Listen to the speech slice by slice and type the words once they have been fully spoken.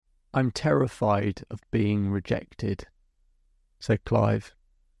I'm terrified of being rejected, said Clive.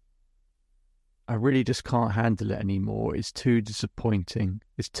 I really just can't handle it anymore. It's too disappointing.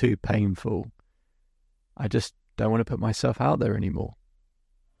 It's too painful. I just don't want to put myself out there anymore.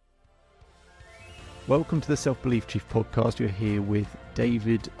 Welcome to the Self-Belief Chief podcast. You're here with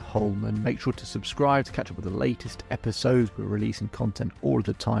David Holman. Make sure to subscribe to catch up with the latest episodes. We're releasing content all of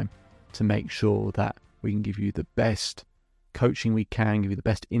the time to make sure that we can give you the best coaching we can, give you the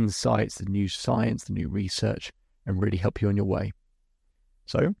best insights, the new science, the new research, and really help you on your way.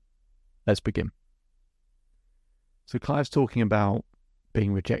 So, let's begin. So Clive's talking about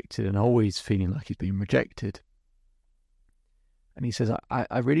being rejected and always feeling like he's being rejected. And he says,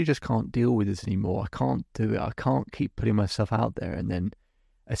 I really just can't deal with this anymore. I can't do it. I can't keep putting myself out there and then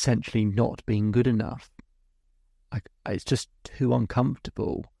essentially not being good enough. It's just too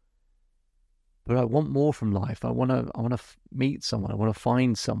uncomfortable. But I want more from life. I want to meet someone. I want to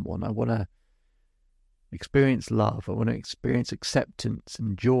find someone. I want to experience love. I want to experience acceptance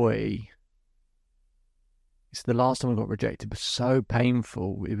and joy. It's the last time I got rejected was so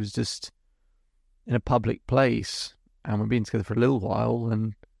painful. It was just in a public place, and we've been together for a little while,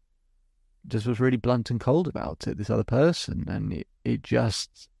 and just was really blunt and cold about it, this other person, and it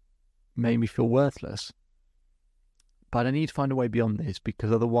just made me feel worthless. But I need to find a way beyond this,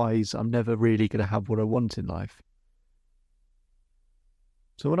 because otherwise I'm never really going to have what I want in life.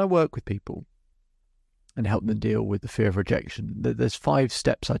 So when I work with people and help them deal with the fear of rejection, there's 5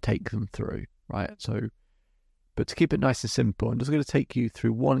 steps I take them through, right? But to keep it nice and simple, I'm just going to take you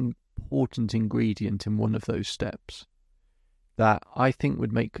through one important ingredient in one of those steps that I think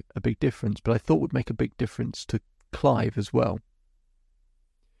would make a big difference, but I thought would make a big difference to Clive as well.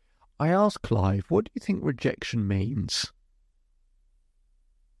 I asked Clive, what do you think rejection means?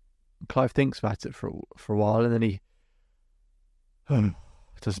 Clive thinks about it for a while, and then he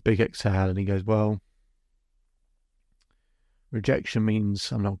does a big exhale, and he goes, well, rejection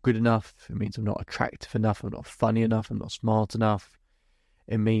means I'm not good enough. It means I'm not attractive enough. I'm not funny enough. I'm not smart enough.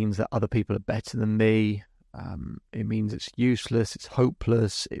 It means that other people are better than me. It means it's useless. It's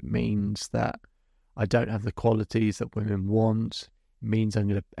hopeless. It means that I don't have the qualities that women want. It means I'm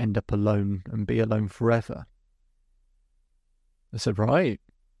going to end up alone and be alone forever. I said, right.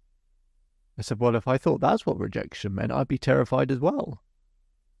 I said, well, if I thought that's what rejection meant, I'd be terrified as well.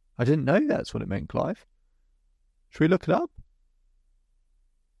 I didn't know that's what it meant, Clive. Should we look it up?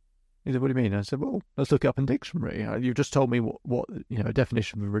 He said, what do you mean? I said, well, let's look it up in dictionary. You've just told me what a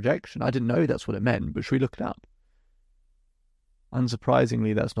definition of rejection. I didn't know that's what it meant, but should we look it up?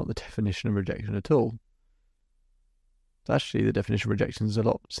 Unsurprisingly, that's not the definition of rejection at all. Actually, the definition of rejection is a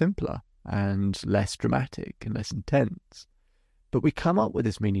lot simpler and less dramatic and less intense. But we come up with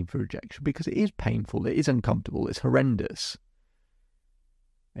this meaning for rejection because it is painful, it is uncomfortable, it's horrendous.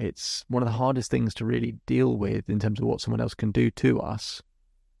 It's one of the hardest things to really deal with in terms of what someone else can do to us.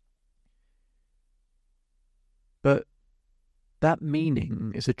 But that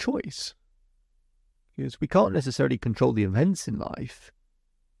meaning is a choice. Because we can't necessarily control the events in life,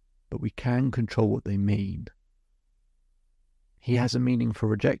 but we can control what they mean. He has a meaning for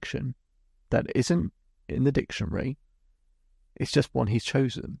rejection that isn't in the dictionary. It's just one he's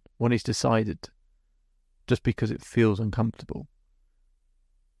chosen, one he's decided, just because it feels uncomfortable.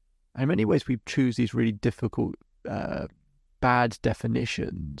 And in many ways, we choose these really difficult, bad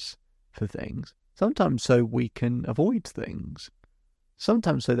definitions for things. Sometimes so we can avoid things.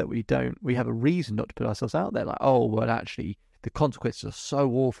 Sometimes so that we have a reason not to put ourselves out there. Like, oh, well, actually, the consequences are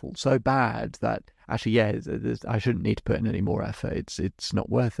so awful, so bad that actually, yeah, I shouldn't need to put in any more effort. It's not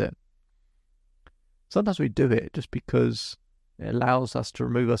worth it. Sometimes we do it just because it allows us to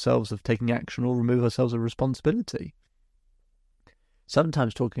remove ourselves of taking action or remove ourselves of responsibility.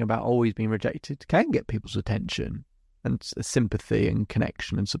 Sometimes talking about always being rejected can get people's attention and sympathy and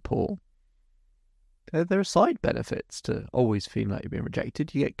connection and support. There are side benefits to always feeling like you're being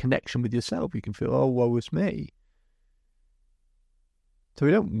rejected. You get connection with yourself. You can feel, oh, woe is me. So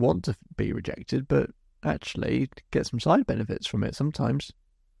we don't want to be rejected, but actually get some side benefits from it sometimes.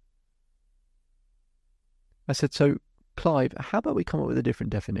 I said, so Clive, how about we come up with a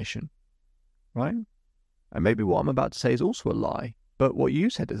different definition, right? And maybe what I'm about to say is also a lie, but what you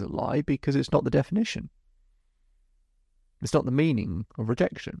said is a lie because it's not the definition. It's not the meaning of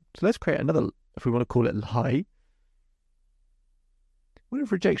rejection. So let's create another, if we want to call it lie. What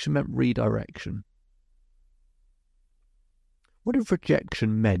if rejection meant redirection? What if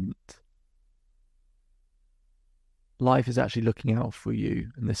rejection meant life is actually looking out for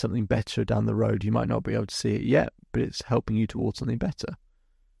you and there's something better down the road? You might not be able to see it yet, but it's helping you towards something better.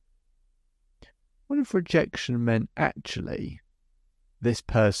 What if rejection meant actually this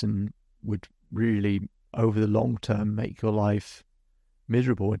person would really, over the long term, make your life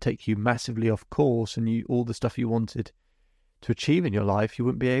miserable and take you massively off course, and all the stuff you wanted to achieve in your life, you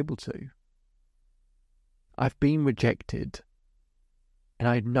wouldn't be able to. I've been rejected, and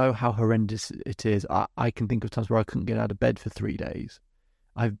I know how horrendous it is. I can think of times where I couldn't get out of bed for 3 days.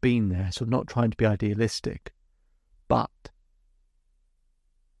 I've been there, so I'm not trying to be idealistic. But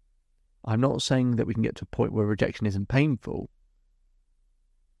I'm not saying that we can get to a point where rejection isn't painful.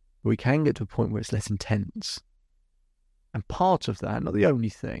 But we can get to a point where it's less intense. And part of that, not the only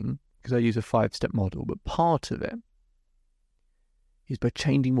thing, because I use a 5-step model, but part of it is by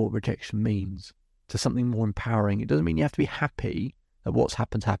changing what rejection means to something more empowering. It doesn't mean you have to be happy that what's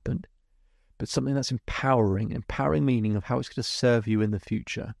happened, but something that's empowering meaning of how it's going to serve you in the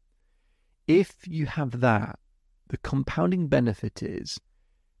future. If you have that, the compounding benefit is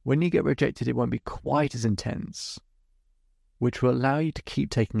when you get rejected, it won't be quite as intense, which will allow you to keep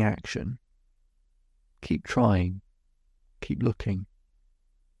taking action, keep trying, keep looking,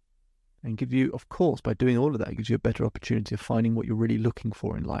 and give you, of course, by doing all of that, it gives you a better opportunity of finding what you're really looking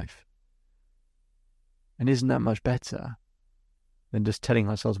for in life. And isn't that much better than just telling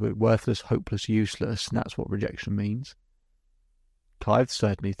ourselves we're worthless, hopeless, useless, and that's what rejection means? Clive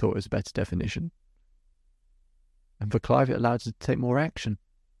certainly thought it was a better definition. And for Clive, it allowed us to take more action.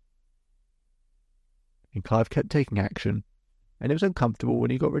 And Clive kept taking action, and it was uncomfortable when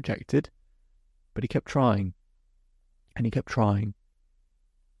he got rejected, but he kept trying, and he kept trying.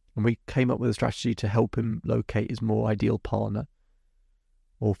 And we came up with a strategy to help him locate his more ideal partner,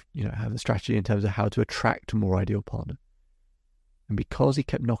 or have a strategy in terms of how to attract a more ideal partner. And because he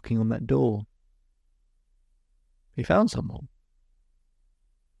kept knocking on that door, he found someone.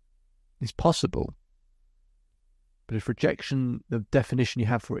 It's possible. But if rejection, the definition you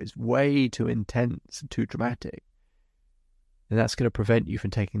have for it, is way too intense and too dramatic, then that's going to prevent you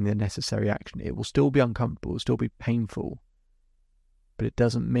from taking the necessary action. It will still be uncomfortable, it will still be painful, but it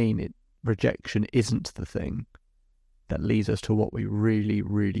doesn't mean rejection isn't the thing that leads us to what we really,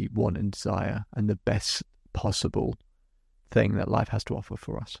 really want and desire, and the best possible thing that life has to offer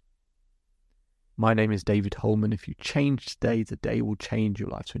for us. My name is David Holman. If you change today, the day will change your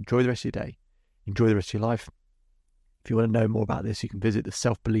life. So enjoy the rest of your day. Enjoy the rest of your life. If you want to know more about this, you can visit the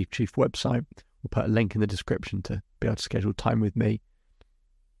Self-Belief Chief website. We'll put a link in the description to be able to schedule time with me.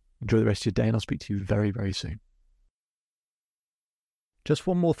 Enjoy the rest of your day, and I'll speak to you very, very soon. Just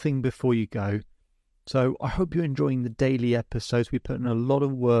one more thing before you go. So I hope you're enjoying the daily episodes. We put in a lot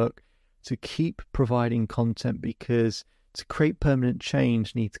of work to keep providing content, because to create permanent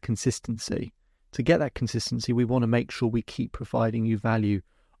change needs consistency. To get that consistency, we want to make sure we keep providing you value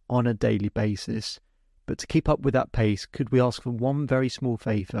on a daily basis. But to keep up with that pace, could we ask for one very small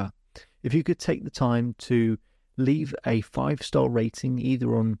favour? If you could take the time to leave a 5-star rating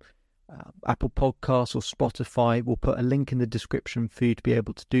either on Apple Podcasts or Spotify. We'll put a link in the description for you to be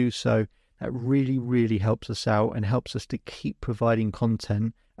able to do so. That really, really helps us out and helps us to keep providing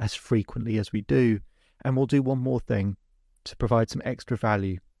content as frequently as we do. And we'll do one more thing to provide some extra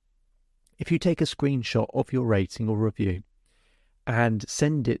value. If you take a screenshot of your rating or review and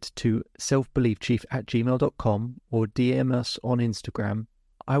send it to selfbeliefchief@gmail.com or DM us on Instagram,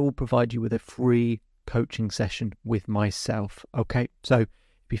 I will provide you with a free coaching session with myself. Okay, so it'd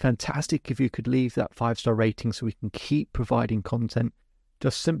be fantastic if you could leave that 5-star rating so we can keep providing content.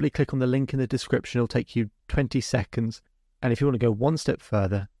 Just simply click on the link in the description. It'll take you 20 seconds. And if you want to go one step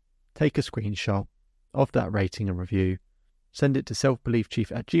further, take a screenshot of that rating and review, send it to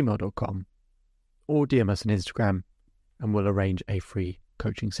selfbeliefchief@gmail.com or DM us on Instagram, and we'll arrange a free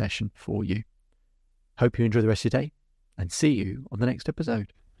coaching session for you. Hope you enjoy the rest of your day, and see you on the next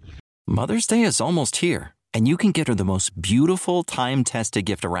episode. Mother's Day is almost here, and you can get her the most beautiful time-tested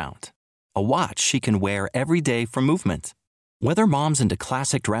gift around. A watch she can wear every day from Movement. Whether mom's into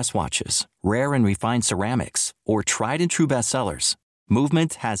classic dress watches, rare and refined ceramics, or tried-and-true bestsellers,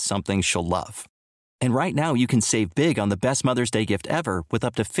 Movement has something she'll love. And right now, you can save big on the best Mother's Day gift ever with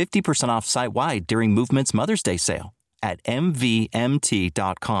up to 50% off site-wide during Movement's Mother's Day sale at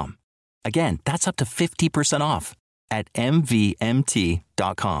MVMT.com. Again, that's up to 50% off at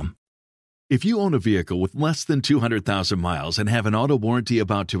MVMT.com. If you own a vehicle with less than 200,000 miles and have an auto warranty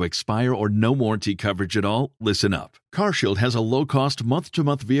about to expire or no warranty coverage at all, listen up. CarShield has a low-cost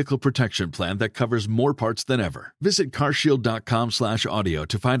month-to-month vehicle protection plan that covers more parts than ever. Visit carshield.com/audio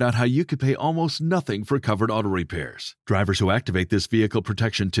to find out how you could pay almost nothing for covered auto repairs. Drivers who activate this vehicle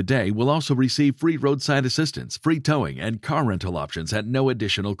protection today will also receive free roadside assistance, free towing, and car rental options at no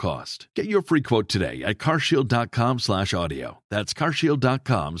additional cost. Get your free quote today at carshield.com/audio. That's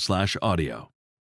carshield.com/audio.